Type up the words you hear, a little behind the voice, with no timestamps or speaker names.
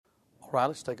All right,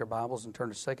 let's take our Bibles and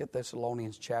turn to 2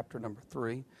 Thessalonians chapter number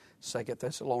 3. 2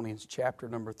 Thessalonians chapter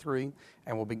number 3,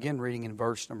 and we'll begin reading in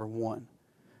verse number 1.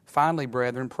 Finally,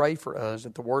 brethren, pray for us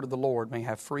that the word of the Lord may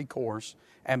have free course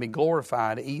and be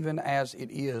glorified even as it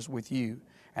is with you,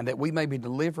 and that we may be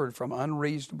delivered from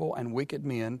unreasonable and wicked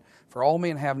men, for all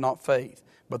men have not faith.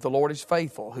 But the Lord is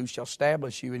faithful, who shall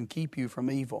establish you and keep you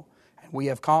from evil. And we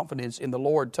have confidence in the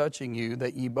Lord touching you,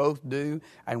 that ye both do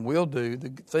and will do the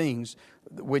things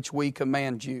which we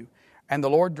command you. And the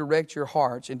Lord direct your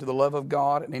hearts into the love of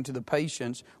God and into the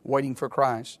patience waiting for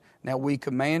Christ. Now we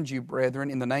command you,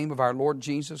 brethren, in the name of our Lord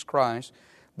Jesus Christ,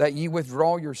 that ye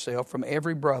withdraw yourself from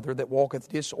every brother that walketh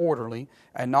disorderly,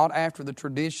 and not after the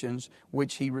traditions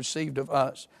which he received of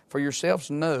us. For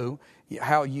yourselves know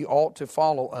how ye ought to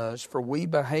follow us, for we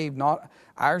behave not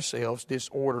ourselves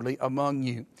disorderly among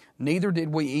you. Neither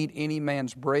did we eat any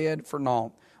man's bread for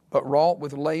naught, but wrought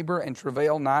with labor and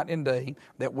travail night and day,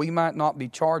 that we might not be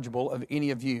chargeable of any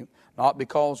of you. Not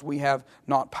because we have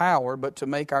not power, but to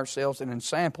make ourselves an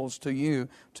ensamples to you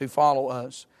to follow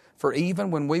us. For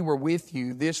even when we were with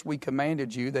you, this we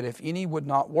commanded you, that if any would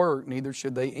not work, neither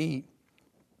should they eat.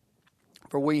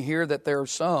 For we hear that there are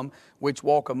some which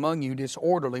walk among you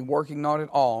disorderly, working not at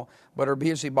all, but are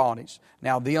busybodies.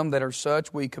 Now them that are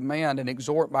such we command and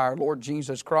exhort by our Lord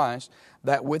Jesus Christ,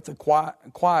 that with the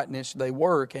quietness they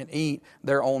work and eat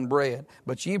their own bread.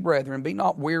 But ye, brethren, be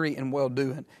not weary in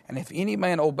well-doing. And if any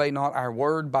man obey not our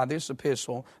word by this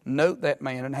epistle, note that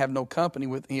man and have no company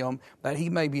with him, that he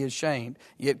may be ashamed.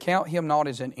 Yet count him not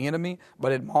as an enemy,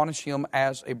 but admonish him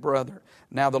as a brother.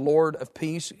 Now the Lord of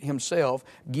peace himself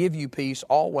give you peace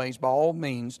always by all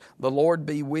means. The Lord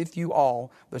be with you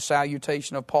all. The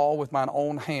salutation of Paul with mine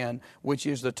own hand, which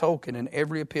is the token in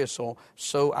every epistle,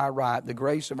 so I write. The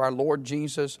grace of our Lord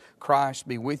Jesus Christ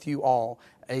be with you all.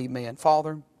 Amen.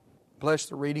 Father, bless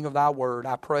the reading of thy word.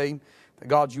 I pray that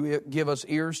God, you give us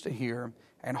ears to hear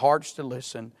and hearts to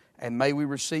listen, and may we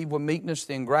receive with meekness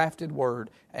the engrafted word,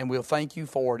 and we'll thank you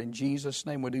for it. In Jesus'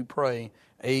 name we do pray.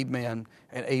 Amen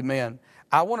and amen.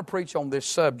 I want to preach on this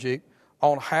subject,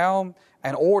 on how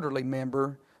an orderly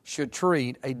member should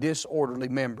treat a disorderly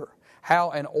member.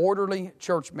 How an orderly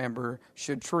church member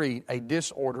should treat a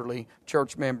disorderly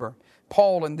church member.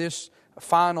 Paul, in this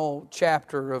final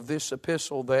chapter of this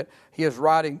epistle that he is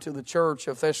writing to the church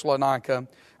of Thessalonica,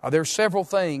 there are several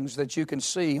things that you can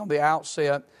see on the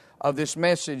outset of this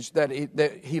message that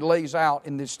he lays out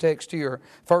in this text here.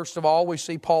 First of all, we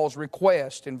see Paul's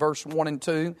request in verse 1 and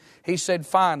 2. He said,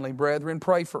 finally, brethren,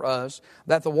 pray for us,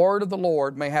 that the word of the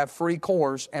Lord may have free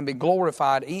course and be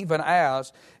glorified even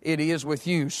as it is with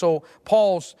you. So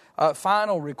Paul's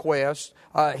final request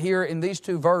here in these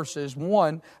two verses,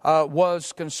 one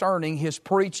was concerning his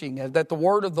preaching, that the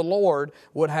word of the Lord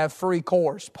would have free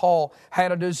course. Paul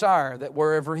had a desire that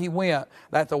wherever he went,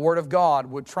 that the word of God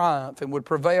would triumph and would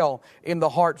prevail in the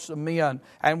hearts of men.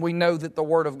 And we know that the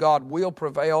word of God will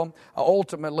prevail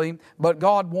ultimately, but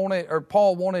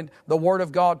Paul wanted the word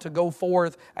of God to go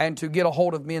forth and to get a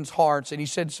hold of men's hearts. And he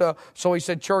said, so he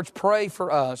said, church, pray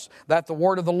for us that the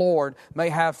word of the Lord may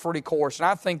have free course. And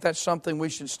I think that's something we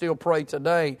should still pray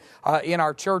today in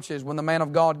our churches. When the man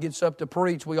of God gets up to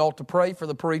preach, we ought to pray for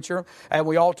the preacher, and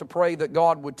we ought to pray that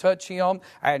God would touch him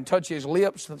and touch his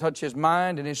lips, touch his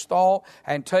mind and his thought,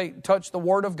 and touch the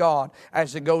word of God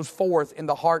as it goes forth in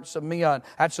the hearts of men.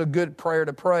 That's a good prayer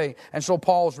to pray. And so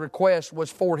Paul's request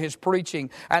was for his preaching,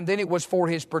 and then it was for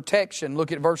his protection.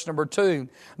 Look at verse number 2,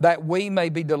 that we may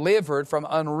be delivered from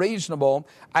unreasonable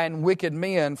and wicked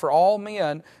men, for all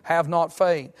men have not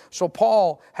faith. So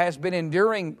Paul has been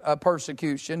enduring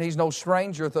persecution. He's no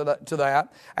stranger to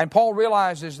that. And Paul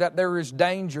realizes that there is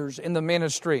dangers in the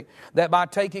ministry, that by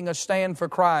taking a stand for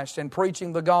Christ and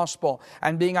preaching the gospel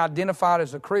and being identified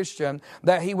as a Christian,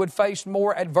 that he would face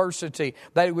more adversity,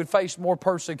 that he would face more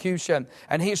persecution.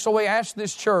 And so he asked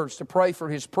this church to pray for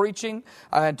his preaching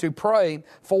and to pray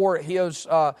for his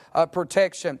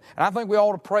protection. And I think we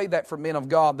ought to pray that for men of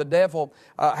God. The devil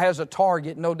has a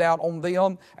target, no doubt, on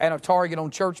them, and a target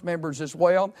on church members as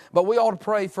well. But we ought to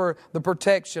pray for the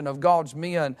protection of God's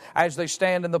men as they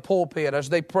stand in the pulpit, as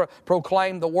they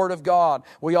proclaim the Word of God.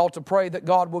 We ought to pray that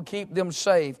God will keep them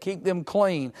safe, keep them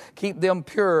clean, keep them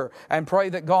pure, and pray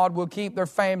that God will keep their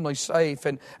families safe,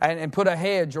 and and put a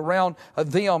hedge around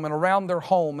them and around their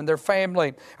home and their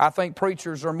family. I think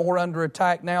preachers are more under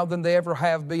attack now than they ever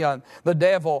have been. The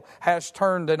devil has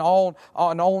turned an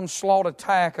onslaught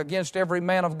attack against every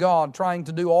man of God, trying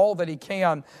to do all that he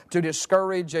can to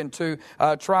discourage and to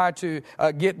try to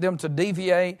get them to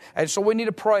deviate. And so we need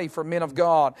to pray for men of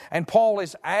God. And Paul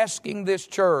is asking this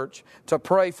church to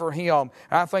pray for him.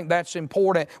 And I think that's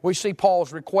important. We see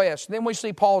Paul's request. Then we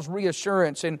see Paul's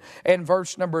reassurance in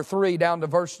verse number 3 down to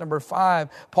verse number 5.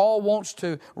 Paul wants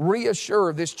to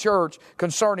reassure this church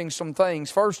concerning some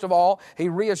things. First of all, he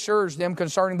reassures them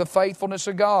concerning the faithfulness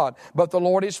of God. But the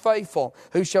Lord is faithful,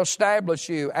 who shall establish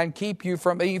you and keep you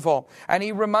from evil. And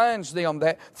he reminds them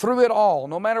that through it all,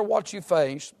 no matter what you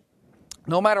face,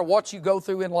 no matter what you go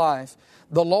through in life,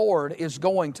 the Lord is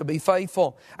going to be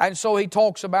faithful. And so he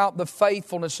talks about the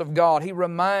faithfulness of God. He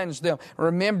reminds them,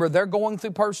 remember, they're going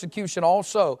through persecution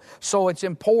also. So it's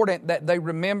important that they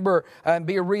remember and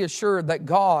be reassured that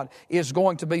God is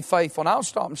going to be faithful. And I'll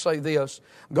stop and say this.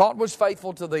 God was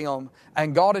faithful to them,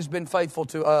 and God has been faithful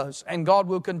to us, and God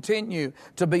will continue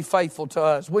to be faithful to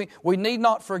us. We need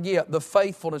not forget the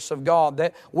faithfulness of God,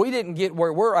 that we didn't get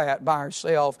where we're at by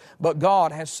ourselves, but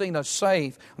God has seen us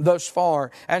safe thus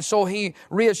far. And so he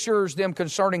reassures them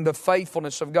concerning the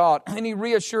faithfulness of God. And he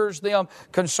reassures them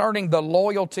concerning the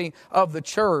loyalty of the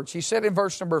church. He said in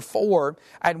verse number 4,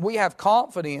 and we have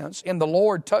confidence in the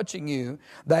Lord touching you,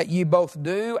 that ye both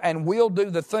do and will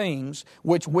do the things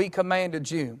which we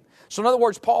commanded you. So in other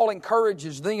words, Paul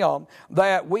encourages them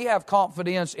that we have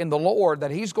confidence in the Lord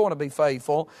that He's going to be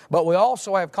faithful, but we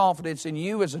also have confidence in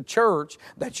you as a church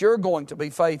that you're going to be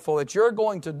faithful, that you're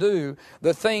going to do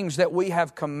the things that we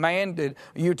have commanded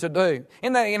you to do.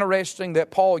 Isn't that interesting that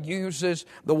Paul uses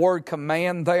the word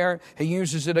command there? He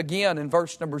uses it again in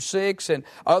verse number 6 and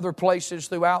other places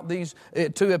throughout these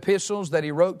 2 epistles that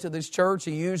he wrote to this church.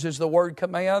 He uses the word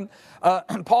command.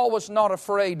 Paul was not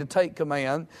afraid to take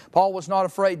command. Paul was not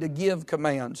afraid to give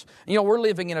commands. You know, we're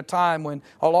living in a time when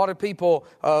a lot of people,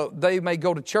 they may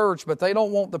go to church, but they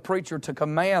don't want the preacher to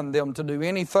command them to do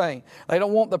anything. They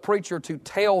don't want the preacher to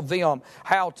tell them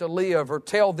how to live or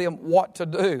tell them what to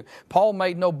do. Paul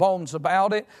made no bones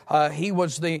about it. He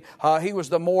was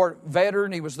the more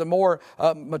veteran, he was the more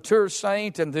mature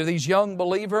saint, and to these young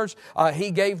believers,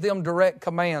 he gave them direct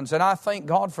commands. And I thank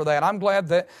God for that. I'm glad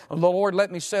that the Lord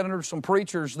let me sit under some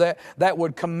preachers that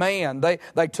would command.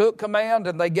 They took command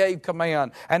and they gave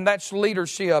command, and that's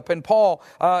leadership. And Paul,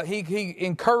 he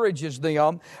encourages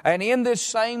them. And in this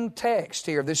same text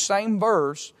here, this same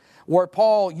verse, where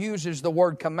Paul uses the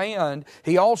word command,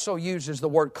 he also uses the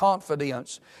word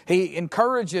confidence. He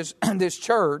encourages this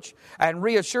church and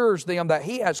reassures them that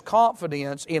he has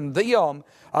confidence in them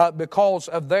because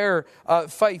of their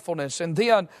faithfulness. And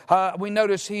then we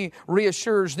notice he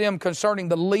reassures them concerning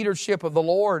the leadership of the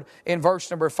Lord in verse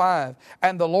number 5.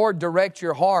 And the Lord direct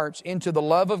your hearts into the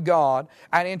love of God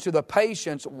and into the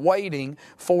patience waiting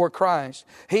for Christ.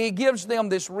 He gives them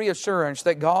this reassurance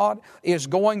that God is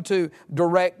going to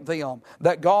direct them,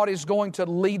 that God is going to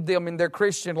lead them in their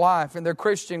Christian life, in their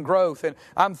Christian growth. And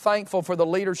I'm thankful for the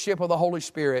leadership of the Holy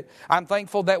Spirit. I'm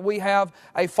thankful that we have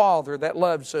a Father that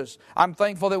loves us. I'm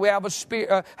thankful that we have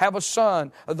a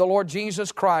Son, the Lord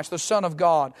Jesus Christ, the Son of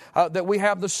God, that we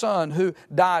have the Son who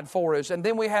died for us. And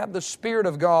then we have the Spirit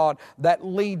of God that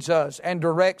leads us and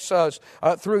directs us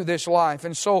through this life.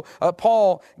 And so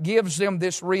Paul gives them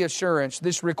this reassurance,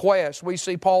 this request. We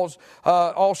see Paul's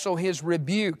also his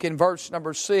rebuke in verse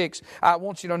number 6. I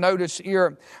want you to notice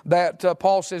here that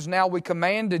Paul says, now we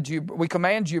command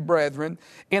you, brethren,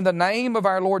 in the name of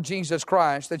our Lord Jesus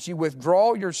Christ, that you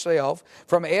withdraw yourself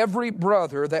from every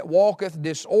brother that walketh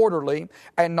disorderly,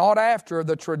 and not after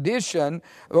the tradition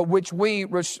which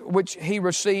he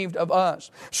received of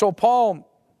us. So Paul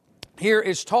here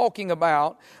is talking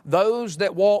about those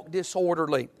that walk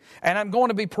disorderly. And I'm going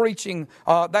to be preaching,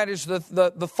 that is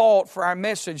the thought for our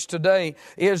message today,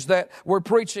 is that we're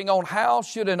preaching on how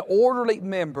should an orderly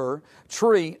member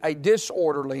treat a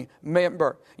disorderly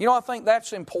member. You know, I think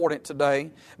that's important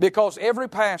today, because every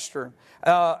pastor,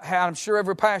 I'm sure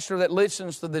every pastor that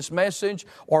listens to this message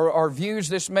or views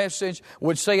this message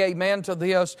would say amen to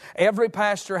this. Every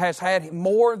pastor has had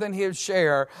more than his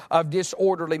share of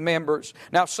disorderly members.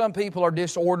 Now, some people are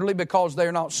disorderly because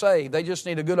they're not saved. They just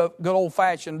need a good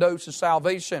old-fashioned dose of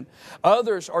salvation.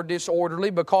 Others are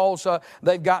disorderly because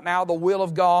they've gotten out of the will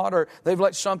of God, or they've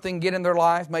let something get in their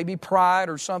life, maybe pride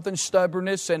or something,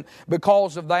 stubbornness, and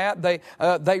because of that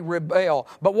they rebel.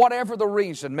 But whatever the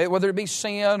reason, whether it be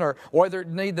sin or whether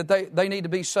they need to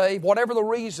be saved, whatever the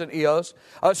reason is,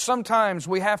 sometimes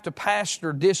we have to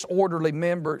pastor disorderly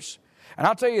members. And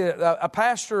I'll tell you, a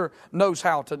pastor knows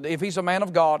how to, if he's a man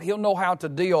of God, he'll know how to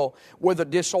deal with a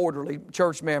disorderly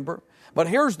church member. But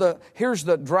here's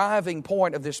the driving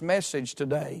point of this message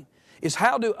today, is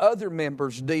how do other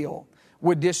members deal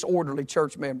with disorderly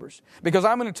church members? Because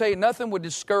I'm going to tell you, nothing would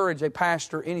discourage a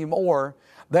pastor anymore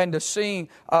than to see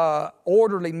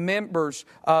orderly members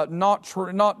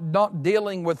not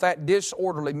dealing with that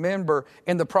disorderly member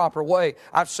in the proper way.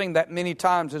 I've seen that many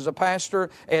times as a pastor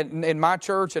in my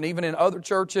church and even in other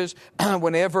churches.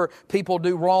 Whenever people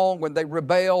do wrong, when they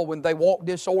rebel, when they walk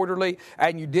disorderly,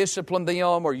 and you discipline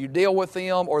them or you deal with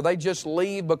them, or they just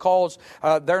leave because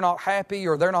they're not happy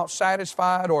or they're not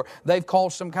satisfied or they've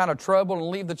caused some kind of trouble and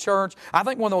leave the church. I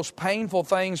think one of those painful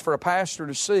things for a pastor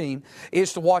to see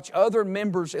is to watch other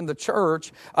members in the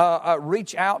church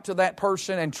reach out to that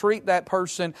person and treat that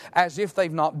person as if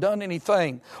they've not done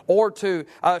anything, or to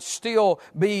still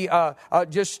treat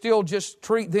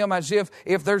them as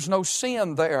if there's no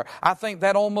sin there. I think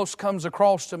that almost comes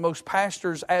across to most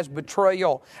pastors as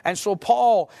betrayal. And so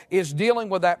Paul is dealing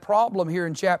with that problem here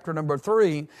in chapter number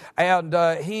 3, and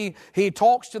he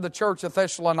talks to the church of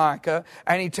Thessalonica,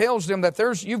 and he tells them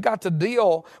that you've got to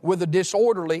deal with the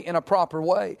disorderly in a proper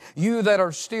way. You that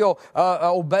are still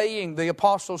obeying the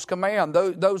apostles' command,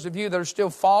 those of you that are still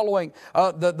following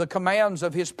the commands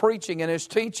of his preaching and his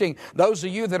teaching, those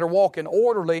of you that are walking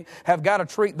orderly have got to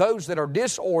treat those that are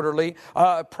disorderly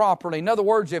properly. In other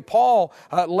words, if Paul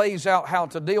lays out how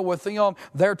to deal with them,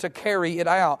 they're to carry it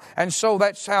out. And so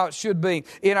that's how it should be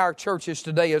in our churches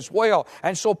today as well.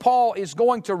 And so Paul is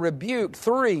going to rebuke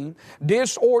 3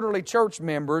 disorderly church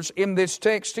members in this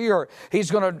text here. He's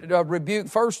going to rebuke,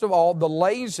 first of all, the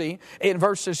lazy in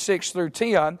verses 6 through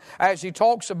 10, as he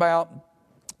talks about.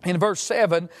 In verse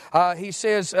 7, he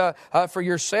says, for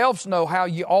yourselves know how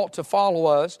ye ought to follow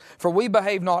us, for we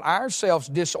behave not ourselves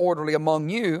disorderly among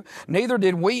you, neither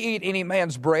did we eat any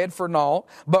man's bread for naught,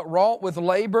 but wrought with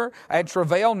labor and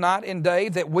travail night and day,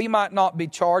 that we might not be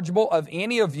chargeable of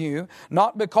any of you,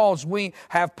 not because we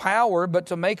have power, but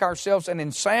to make ourselves an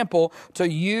ensample to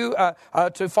you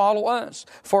to follow us.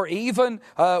 For even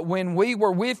when we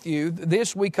were with you,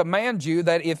 this we command you,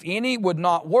 that if any would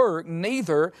not work,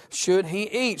 neither should he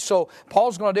eat. So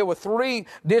Paul's going to deal with 3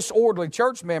 disorderly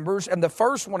church members, and the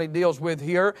first one he deals with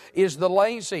here is the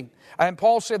lazy. And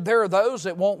Paul said there are those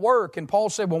that won't work. And Paul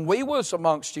said when we was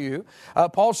amongst you,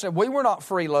 Paul said we were not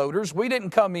freeloaders. We didn't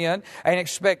come in and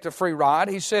expect a free ride.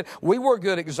 He said we were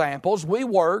good examples. We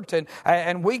worked, and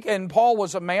Paul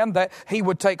was a man that he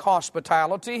would take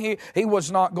hospitality. He was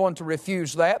not going to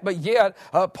refuse that. But yet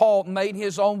Paul made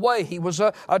his own way. He was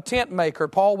a tent maker.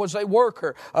 Paul was a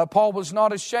worker. Paul was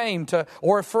not ashamed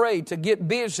or afraid to get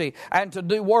busy and to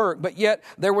do work. But yet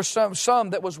there was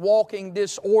some that was walking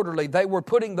disorderly. They were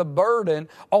putting the burden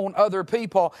on other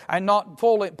people and not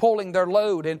pulling their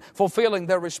load and fulfilling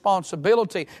their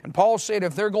responsibility. And Paul said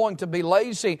if they're going to be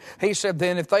lazy, he said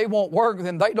then if they won't work,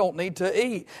 then they don't need to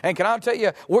eat. And can I tell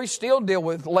you, we still deal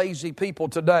with lazy people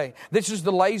today. This is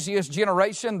the laziest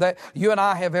generation that you and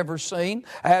I have ever seen.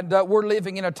 And we're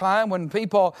living in a time when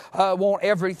people want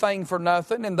everything for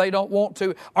nothing, and they don't want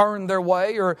to earn their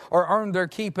way or earn their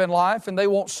keep in life, and they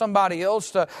want somebody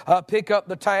else to pick up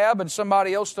the tab and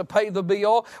somebody else to pay the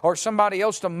bill or somebody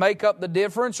else to make up the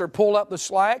difference or pull up the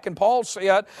slack. And Paul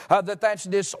said that's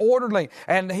disorderly,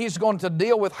 and he's going to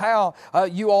deal with how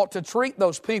you ought to treat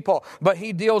those people. But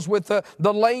he deals with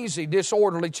the lazy,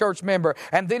 disorderly church member.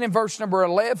 And then in verse number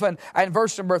 11 and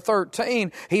verse number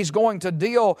 13, he's going to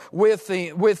deal with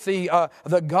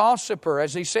the gossiper.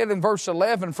 As he said in verse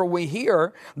 11, for we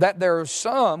hear that there are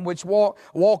some which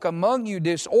walk among you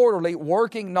disorderly,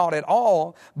 working not at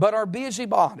all, but are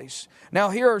busybodies. Now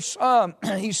here are some,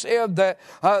 he said that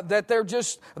they're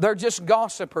just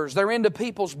gossipers. They're into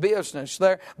people's business.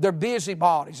 They're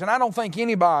busybodies. And I don't think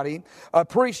anybody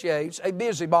appreciates a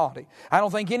busybody. I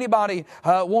don't think anybody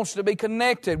wants to be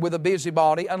connected with a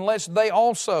busybody unless they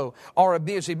also are a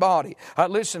busybody.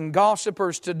 Listen,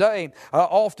 gossipers today,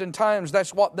 oftentimes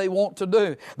that's what they want to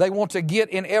do. They want to get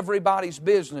in everybody's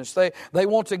business. They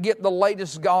want to get the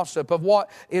latest gossip of what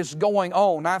is going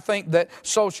on. I think that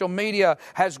social media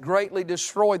has greatly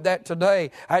destroyed that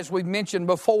today, as we mentioned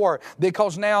before,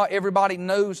 because now everybody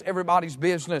knows everybody's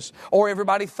business, or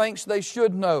everybody thinks they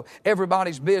should know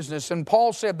everybody's business. And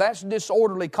Paul said that's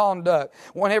disorderly conduct.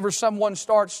 Whenever someone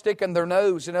starts sticking their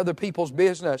nose in other people's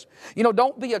business,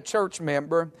 don't be a church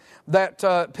member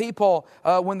that people,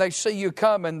 when they see you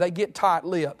coming, they get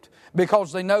tight-lipped.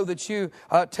 because they know that you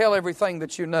tell everything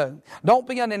that you know. Don't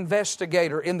be an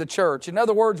investigator in the church. In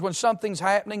other words, when something's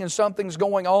happening and something's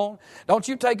going on, don't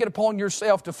you take it upon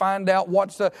yourself to find out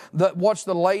what's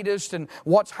the latest and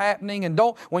what's happening. And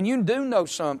when you do know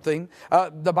something,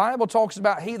 the Bible talks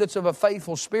about he that's of a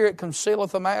faithful spirit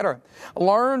concealeth a matter.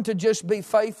 Learn to just be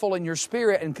faithful in your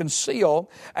spirit and conceal,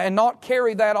 and not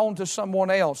carry that on to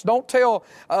someone else. Don't tell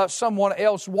someone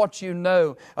else what you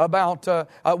know about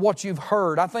what you've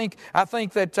heard. I think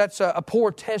that that's a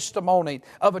poor testimony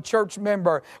of a church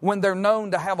member when they're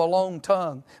known to have a long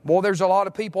tongue. Boy, there's a lot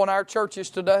of people in our churches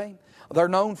today, they're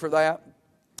known for that.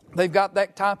 They've got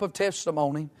that type of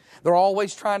testimony. They're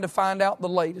always trying to find out the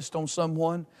latest on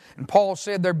someone. And Paul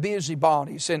said they're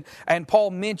busybodies. And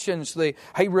Paul mentions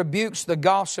he rebukes the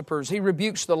gossipers. He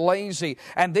rebukes the lazy.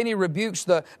 And then he rebukes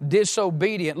the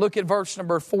disobedient. Look at verse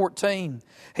number 14.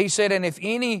 He said, and if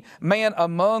any man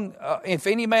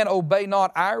obey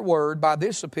not our word by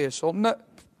this epistle,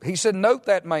 he said, note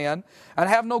that man and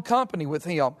have no company with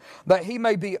him, that he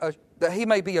may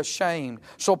be ashamed.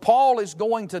 So Paul is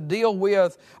going to deal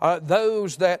with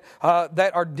those that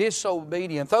are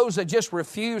disobedient, those that just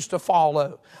refuse to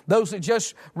follow, those that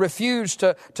just refuse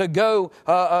to go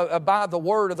by the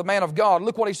word of the man of God.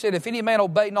 Look what he said, if any man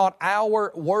obey not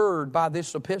our word by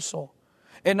this epistle.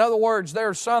 In other words, there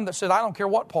are some that said, I don't care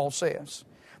what Paul says.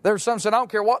 There are some that said, I don't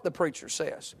care what the preacher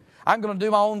says. I'm going to do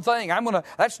my own thing.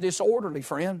 That's disorderly,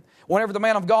 friend. Whenever the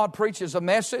man of God preaches a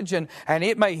message and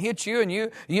it may hit you,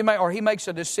 and or he makes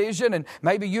a decision and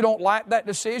maybe you don't like that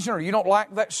decision or you don't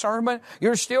like that sermon,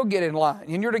 you're still get in line.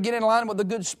 And you're to get in line with the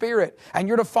good spirit. And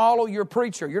you're to follow your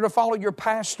preacher. You're to follow your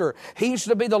pastor. He's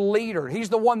to be the leader. He's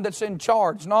the one that's in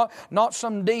charge, not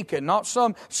some deacon, not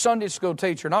some Sunday school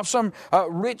teacher, not some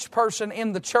rich person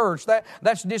in the church.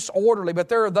 That's disorderly. But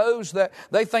there are those that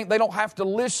they think they don't have to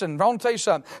listen. I want to tell you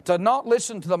something. To not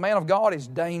listen to the man of God is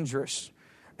dangerous.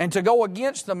 And to go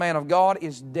against the man of God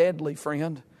is deadly,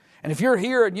 friend. And if you're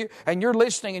here and you're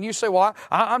listening and you say, well,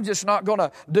 I'm just not going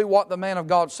to do what the man of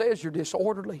God says, you're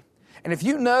disorderly. And if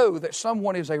you know that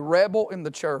someone is a rebel in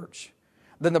the church,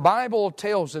 then the Bible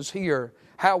tells us here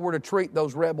how we're to treat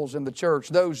those rebels in the church,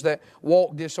 those that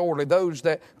walk disorderly, those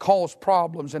that cause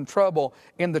problems and trouble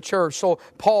in the church. So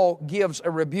Paul gives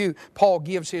a rebuke. Paul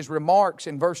gives his remarks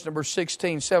in verse number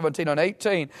 16, 17, and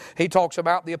 18. He talks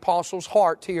about the apostle's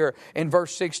heart here in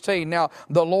verse 16. Now,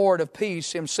 the Lord of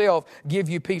peace himself give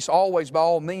you peace always, by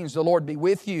all means, the Lord be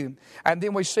with you. And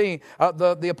then we see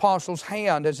the apostle's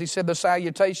hand, as he said, the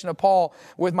salutation of Paul,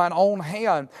 with mine own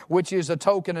hand, which is a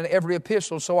token in every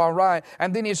epistle, so I write.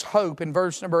 And then his hope in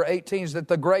verse number 18 is that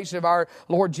the grace of our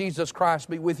Lord Jesus Christ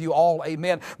be with you all.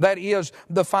 Amen. That is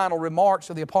the final remarks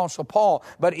of the Apostle Paul.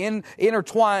 But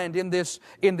intertwined in this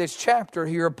chapter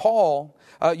here, Paul,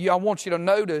 I want you to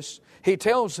notice, he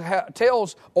tells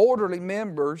orderly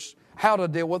members how to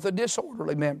deal with the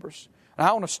disorderly members. And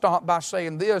I want to stop by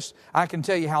saying this. I can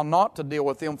tell you how not to deal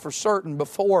with them for certain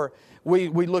before we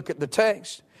look at the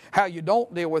text. How you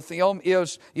don't deal with them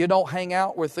is you don't hang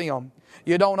out with them.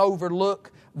 You don't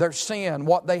overlook their sin,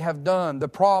 what they have done, the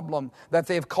problem that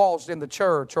they have caused in the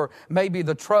church, or maybe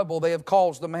the trouble they have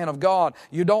caused the man of God.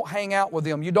 You don't hang out with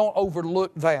them. You don't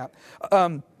overlook that.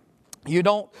 You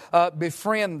don't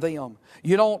befriend them.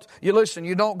 You don't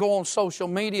go on social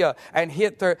media and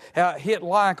hit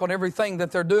like on everything that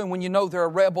they're doing when you know they're a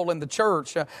rebel in the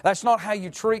church. That's not how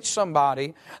you treat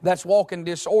somebody that's walking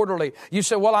disorderly. You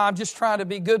say, well, I'm just trying to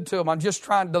be good to them. I'm just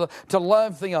trying to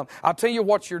love them. I'll tell you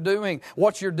what you're doing.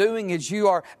 What you're doing is you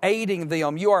are aiding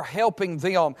them. You are helping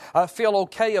them feel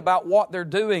okay about what they're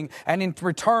doing. And in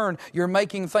return, you're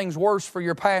making things worse for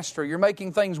your pastor. You're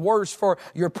making things worse for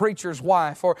your preacher's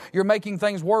wife, or you're making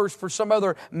things worse for some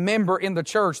other member in the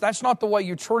church. That's not the way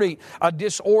you treat a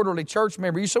disorderly church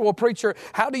member. You say, well, preacher,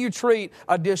 how do you treat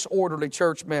a disorderly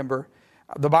church member?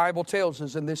 The Bible tells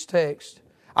us in this text.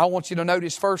 I want you to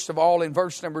notice, first of all, in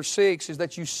verse number 6, is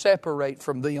that you separate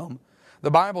from them.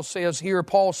 The Bible says here,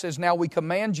 Paul says, now we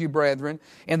command you, brethren,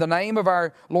 in the name of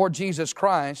our Lord Jesus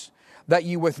Christ, that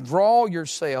you withdraw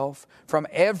yourself from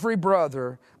every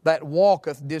brother that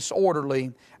walketh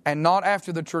disorderly, and not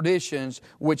after the traditions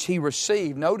which he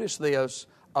received. Notice this,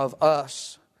 of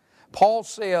us. Paul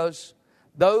says,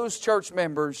 those church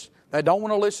members that don't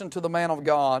want to listen to the man of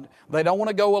God, they don't want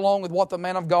to go along with what the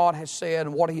man of God has said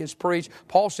and what he has preached,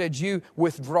 Paul said, you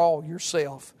withdraw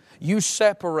yourself. You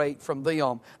separate from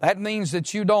them. That means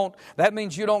you don't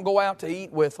go out to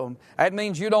eat with them. That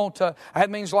means you don't, that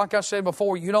means, like I said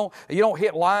before, you don't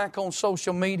hit like on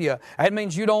social media. That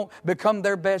means you don't become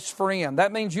their best friend.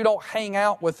 That means you don't hang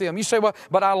out with them. You say, well,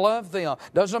 but I love them.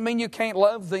 Doesn't mean you can't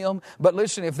love them. But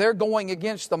listen, if they're going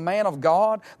against the man of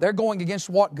God, they're going against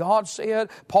what God said.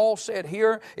 Paul said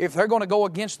here, if they're going to go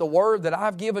against the word that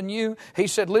I've given you, he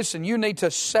said, listen, you need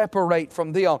to separate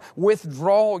from them.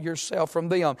 Withdraw yourself from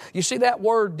them. You see that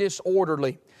word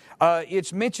disorderly?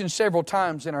 It's mentioned several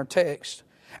times in our text.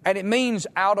 And it means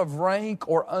out of rank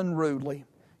or unruly.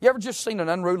 You ever just seen an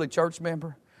unruly church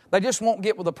member? They just won't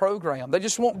get with the program. They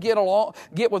just won't get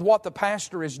with what the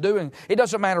pastor is doing. It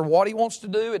doesn't matter what he wants to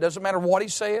do. It doesn't matter what he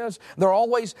says. They've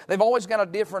always got a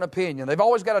different opinion. They've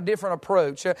always got a different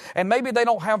approach. And maybe they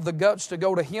don't have the guts to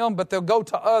go to him, but they'll go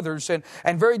to others, and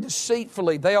very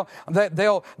deceitfully they'll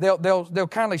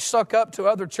kindly suck up to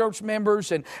other church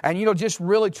members and just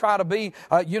really try to be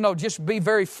just be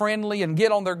very friendly and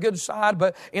get on their good side.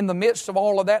 But in the midst of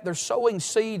all of that, they're sowing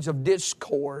seeds of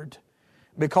discord,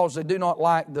 because they do not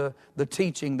like the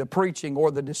teaching, the preaching,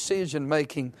 or the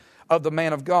decision-making of the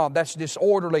man of God. That's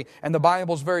disorderly. And the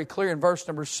Bible's very clear in verse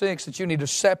number 6 that you need to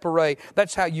separate.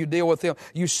 That's how you deal with them.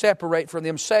 You separate from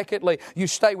them. Secondly, you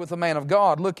stay with the man of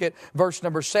God. Look at verse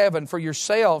number 7. For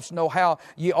yourselves know how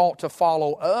ye ought to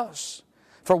follow us.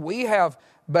 For we have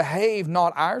behaved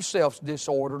not ourselves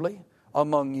disorderly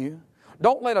among you.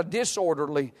 Don't let a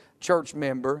disorderly church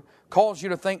member cause you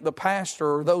to think the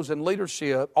pastor or those in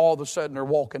leadership all of a sudden are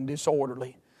walking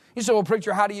disorderly. You say, well,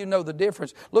 preacher, how do you know the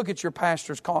difference? Look at your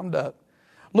pastor's conduct.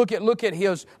 Look at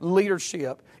his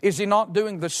leadership. Is he not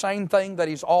doing the same thing that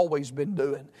he's always been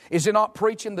doing? Is he not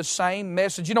preaching the same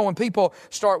message? You know, when people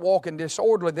start walking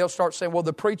disorderly, they'll start saying, well,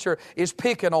 the preacher is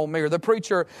picking on me, or the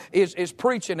preacher is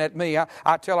preaching at me.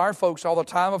 I tell our folks all the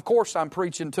time, of course I'm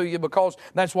preaching to you, because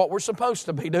that's what we're supposed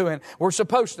to be doing. We're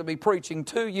supposed to be preaching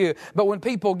to you. But when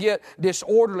people get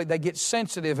disorderly, they get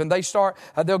sensitive, and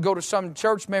they'll go to some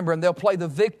church member and they'll play the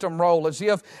victim role as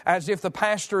if the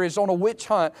pastor is on a witch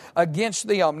hunt against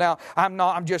them. Now,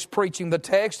 I'm just preaching the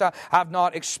text. I've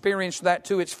not experienced that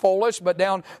to its fullest, but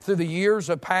down through the years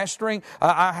of pastoring,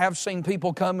 I have seen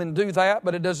people come and do that,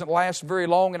 but it doesn't last very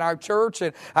long in our church,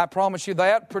 and I promise you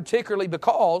that, particularly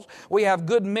because we have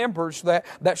good members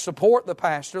that support the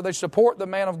pastor, they support the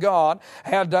man of God,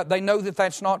 and they know that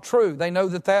that's not true. They know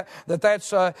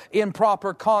that's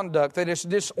improper conduct, that it's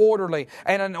disorderly,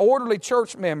 and an orderly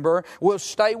church member will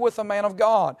stay with the man of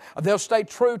God. They'll stay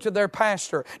true to their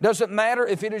pastor. Doesn't matter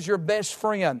if it is your best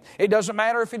friend. It doesn't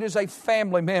matter if it is a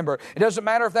family member. It doesn't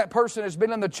matter if that person has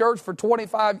been in the church for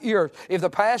 25 years. If the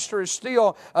pastor is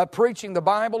still preaching the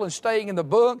Bible and staying in the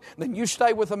book, then you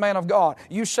stay with the man of God.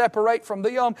 You separate from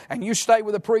them and you stay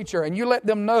with the preacher, and you let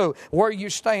them know where you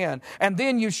stand. And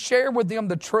then you share with them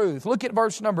the truth. Look at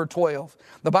verse number 12.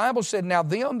 The Bible said, now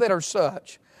them that are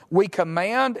such, we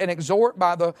command and exhort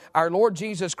by our Lord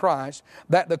Jesus Christ,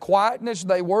 that the quietness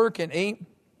they work and eat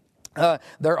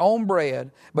their own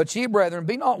bread. But ye, brethren,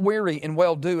 be not weary in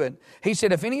well-doing. He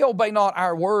said, if any obey not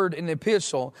our word in the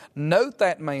epistle, note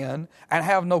that man, and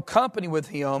have no company with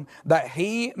him, that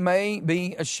he may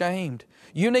be ashamed.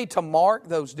 You need to mark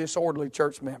those disorderly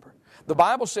church members. The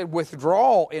Bible said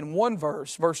withdraw in one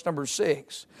verse, verse number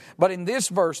 6. But in this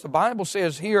verse, the Bible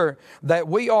says here that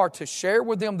we are to share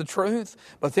with them the truth.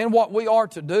 But then what we are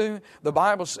to do, the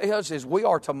Bible says, is we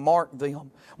are to mark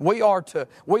them. We are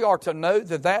to know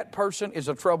that person is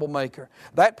a troublemaker.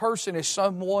 That person is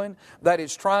someone that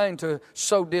is trying to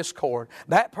sow discord.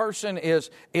 That person is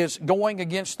going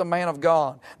against the man of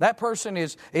God. That person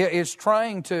is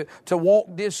trying to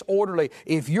walk disorderly.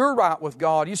 If you're right with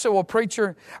God, you say, well,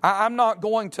 preacher, I'm not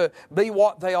going to be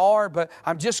what they are, but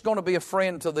I'm just going to be a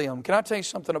friend to them. Can I tell you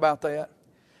something about that?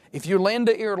 If you lend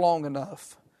an ear long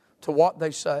enough to what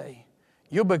they say,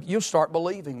 you'll start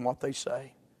believing what they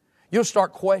say. You'll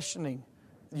start questioning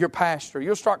your pastor.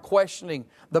 You'll start questioning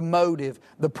the motive,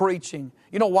 the preaching.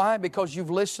 You know why? Because you've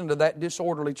listened to that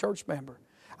disorderly church member.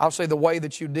 I'll say the way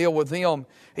that you deal with them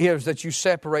is that you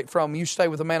separate from them. You stay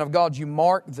with the man of God. You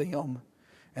mark them.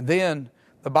 And then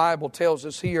the Bible tells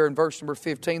us here in verse number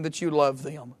 15 that you love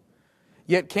them.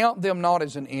 Yet count them not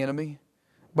as an enemy,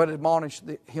 but admonish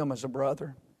him as a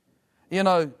brother. You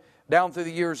know, down through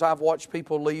the years I've watched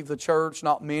people leave the church.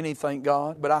 Not many, thank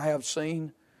God, but I have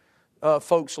seen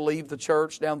folks leave the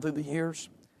church down through the years.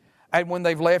 And when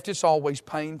they've left, it's always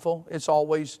painful. It's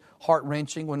always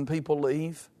heart-wrenching when people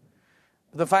leave.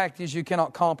 The fact is, you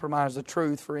cannot compromise the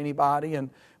truth for anybody. And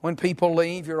when people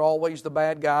leave, you're always the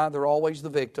bad guy. They're always the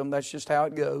victim. That's just how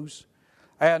it goes.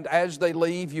 And as they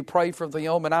leave, you pray for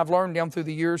them. And I've learned down through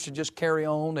the years to just carry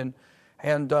on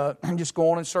and just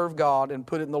go on and serve God and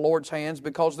put it in the Lord's hands,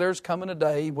 because there's coming a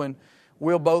day when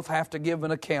we'll both have to give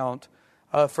an account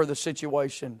for the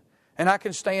situation. And I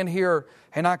can stand here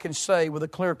and I can say with a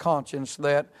clear conscience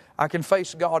that I can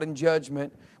face God in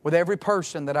judgment with every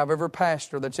person that I've ever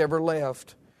pastored that's ever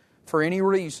left for any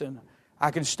reason.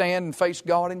 I can stand and face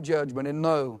God in judgment and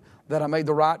know that I made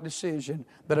the right decision,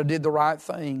 that I did the right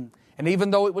thing. And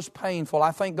even though it was painful,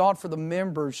 I thank God for the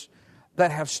members that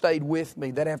have stayed with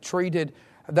me, that have treated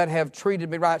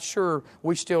me right. Sure,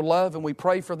 we still love and we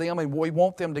pray for them and we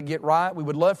want them to get right. We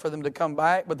would love for them to come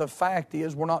back, but the fact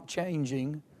is we're not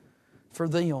changing for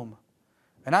them.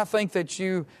 And I think that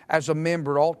you as a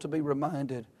member ought to be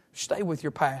reminded, stay with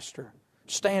your pastor.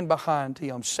 Stand behind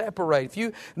him. Separate. If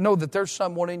you know that there's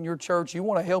someone in your church, you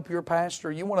want to help your pastor,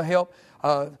 you want to help,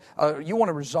 you want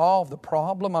to resolve the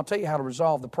problem, I'll tell you how to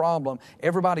resolve the problem.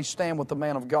 Everybody stand with the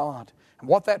man of God. And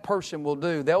what that person will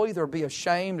do, they'll either be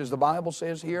ashamed, as the Bible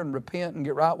says here, and repent and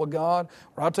get right with God,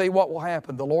 or I'll tell you what will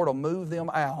happen. The Lord will move them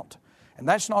out. And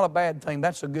that's not a bad thing.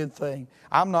 That's a good thing.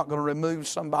 I'm not going to remove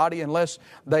somebody unless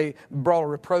they brought a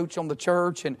reproach on the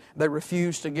church and they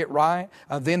refuse to get right.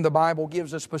 Then the Bible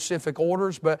gives us specific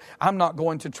orders. But I'm not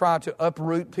going to try to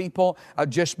uproot people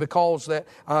just because that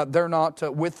they're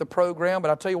not with the program. But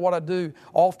I tell you what I do.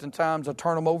 Oftentimes I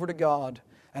turn them over to God.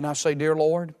 And I say, Dear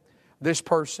Lord, this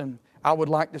person, I would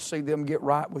like to see them get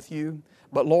right with you.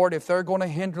 But Lord, if they're going to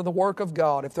hinder the work of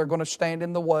God, if they're going to stand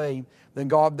in the way, then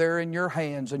God, they're in your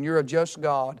hands and you're a just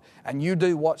God. And you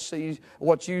do what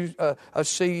you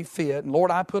see fit. And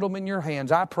Lord, I put them in your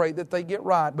hands. I pray that they get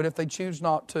right. But if they choose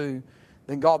not to,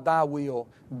 then God, thy will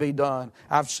be done.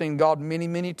 I've seen God many,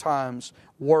 many times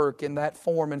work in that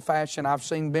form and fashion. I've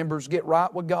seen members get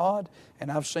right with God,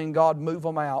 and I've seen God move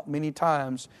them out many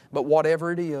times. But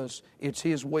whatever it is, it's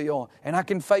His will. And I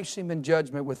can face Him in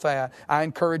judgment with that. I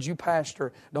encourage you,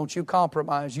 pastor, don't you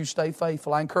compromise. You stay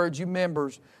faithful. I encourage you,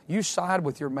 members, you side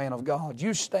with your man of God.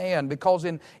 You stand, because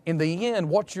in the end,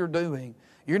 what you're doing,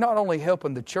 you're not only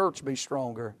helping the church be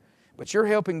stronger, but you're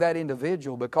helping that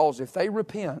individual, because if they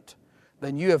repent,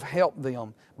 then you have helped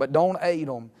them. But don't aid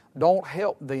them. Don't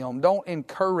help them. Don't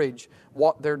encourage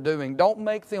what they're doing. Don't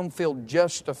make them feel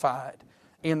justified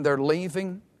in their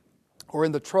leaving or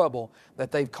in the trouble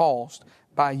that they've caused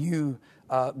by you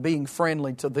being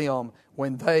friendly to them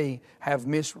when they have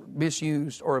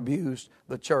misused or abused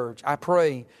the church. I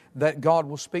pray that God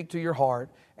will speak to your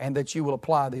heart and that you will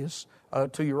apply this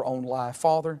to your own life.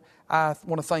 Father, I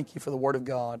want to thank you for the Word of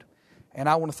God. And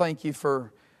I want to thank you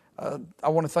for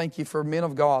men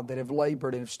of God that have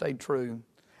labored and have stayed true.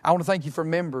 I want to thank you for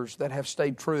members that have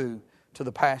stayed true to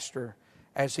the pastor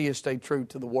as he has stayed true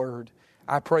to the Word.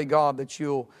 I pray, God, that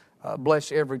you'll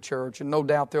bless every church. And no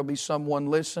doubt there'll be someone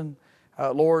listen,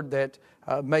 Lord, that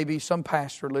maybe some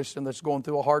pastor listening that's going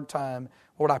through a hard time.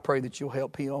 Lord, I pray that you'll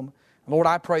help him. Lord,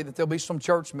 I pray that there'll be some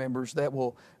church members that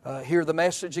will hear the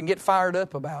message and get fired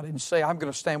up about it and say, I'm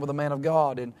going to stand with the man of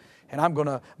God and I'm going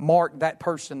to mark that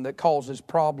person that causes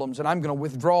problems, and I'm going to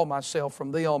withdraw myself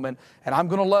from them, and I'm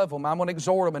going to love them. I'm going to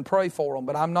exhort them and pray for them,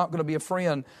 but I'm not going to be a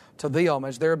friend to them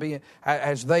as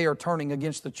they are turning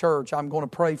against the church. I'm going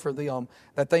to pray for them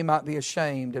that they might be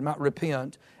ashamed and might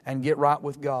repent and get right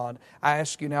with God. I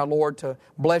ask you now, Lord, to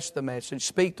bless the message,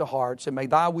 speak to hearts, and may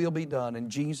thy will be done. In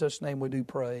Jesus' name we do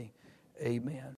pray. Amen.